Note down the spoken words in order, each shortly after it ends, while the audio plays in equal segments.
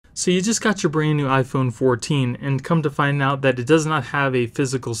So you just got your brand new iPhone 14 and come to find out that it does not have a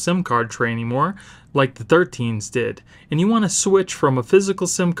physical SIM card tray anymore like the 13s did. And you want to switch from a physical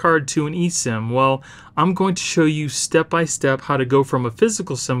SIM card to an eSIM. Well, I'm going to show you step by step how to go from a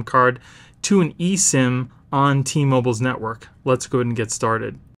physical SIM card to an eSIM on T-Mobile's network. Let's go ahead and get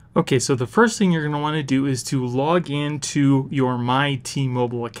started. Okay, so the first thing you're going to want to do is to log into your My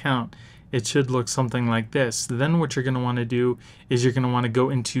T-Mobile account. It should look something like this. Then what you're going to want to do is you're going to want to go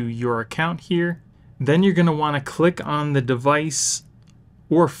into your account here. Then you're going to want to click on the device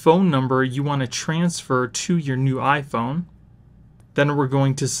or phone number you want to transfer to your new iPhone. Then we're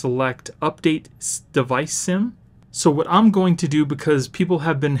going to select Update Device SIM. So what I'm going to do, because people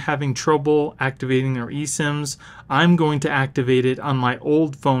have been having trouble activating their eSIMs, I'm going to activate it on my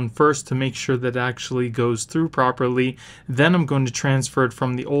old phone first to make sure that it actually goes through properly. Then I'm going to transfer it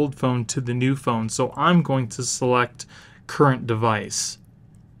from the old phone to the new phone. So I'm going to select Current Device.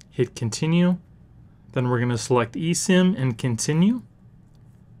 Hit Continue. Then we're going to select eSIM and Continue.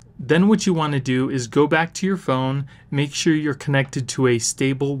 Then what you want to do is go back to your phone, make sure you're connected to a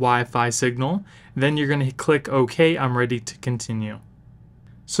stable Wi-Fi signal. Then you're going to click OK, I'm ready to continue.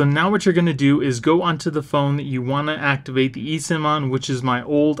 So now what you're going to do is go onto the phone that you want to activate the eSIM on, which is my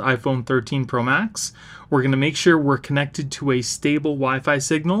old iPhone 13 Pro Max. We're going to make sure we're connected to a stable Wi-Fi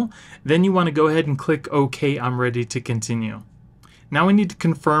signal. Then you want to go ahead and click OK, I'm ready to continue. Now we need to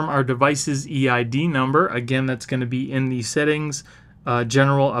confirm our device's EID number. Again, that's going to be in the settings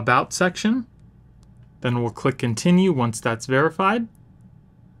general about section. Then we'll click continue once that's verified.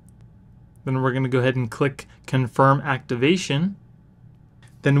 Then we're going to go ahead and click confirm activation.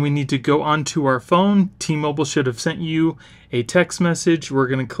 Then we need to go onto our phone. T-Mobile should have sent you a text message. We're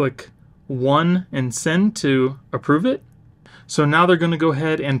going to click 1 and send to approve it. So now they're going to go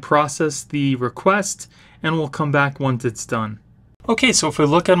ahead and process the request, and we'll come back once it's done. Okay, so if we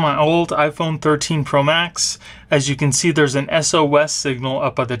look at my old iPhone 13 Pro Max, as you can see there's an SOS signal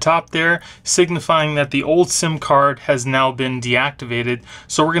up at the top there, signifying that the old SIM card has now been deactivated.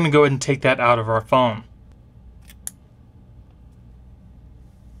 So we're going to go ahead and take that out of our phone.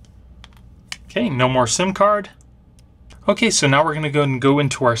 Okay, no more SIM card. Okay, so now we're going to go ahead and go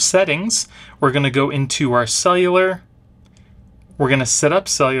into our settings. We're going to go into our cellular. We're going to set up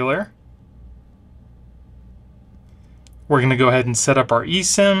cellular. We're going to go ahead and set up our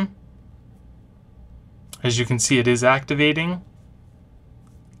eSIM. As you can see, it is activating.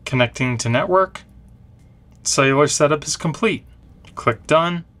 Connecting to network. Cellular setup is complete. Click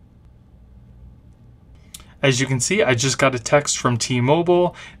Done. As you can see, I just got a text from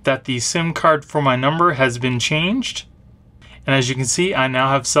T-Mobile that the SIM card for my number has been changed. And as you can see, I now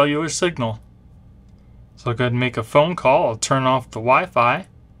have cellular signal. So I'll go ahead and make a phone call. I'll turn off the Wi-Fi.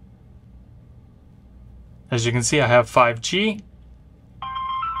 As you can see, I have 5G.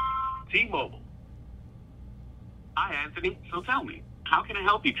 T-Mobile. Hi, Anthony. So tell me, how can I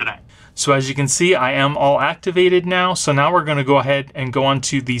help you today? So as you can see, I am all activated now. So now we're going to go ahead and go on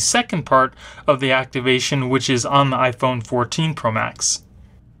to the second part of the activation, which is on the iPhone 14 Pro Max.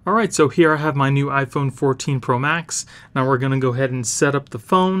 All right, so here I have my new iPhone 14 Pro Max. Now we're going to go ahead and set up the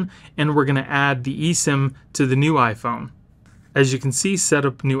phone, and we're going to add the eSIM to the new iPhone. As you can see, set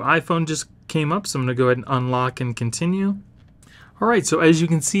up new iPhone just came up, so I'm going to go ahead and unlock and continue. Alright, so as you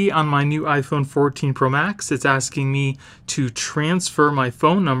can see on my new iPhone 14 Pro Max, it's asking me to transfer my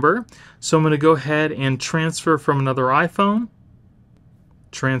phone number. So I'm going to go ahead and transfer from another iPhone.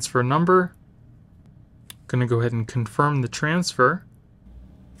 Transfer number. I'm going to go ahead and confirm the transfer.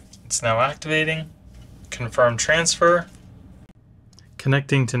 It's now activating. Confirm transfer.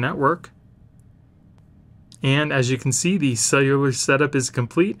 Connecting to network. And as you can see, the cellular setup is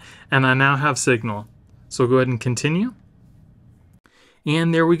complete and I now have signal. So go ahead and continue.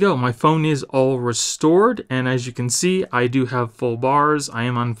 And there we go. My phone is all restored. And as you can see, I do have full bars. I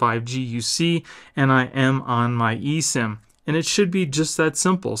am on 5G UC and I am on my eSIM. And it should be just that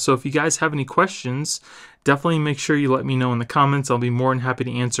simple. So if you guys have any questions, definitely make sure you let me know in the comments. I'll be more than happy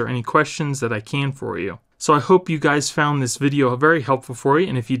to answer any questions that I can for you. So I hope you guys found this video very helpful for you,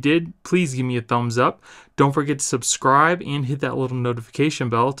 and if you did, please give me a thumbs up. Don't forget to subscribe and hit that little notification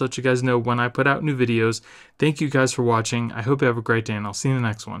bell to let you guys know when I put out new videos. Thank you guys for watching. I hope you have a great day, and I'll see you in the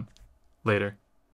next one. Later.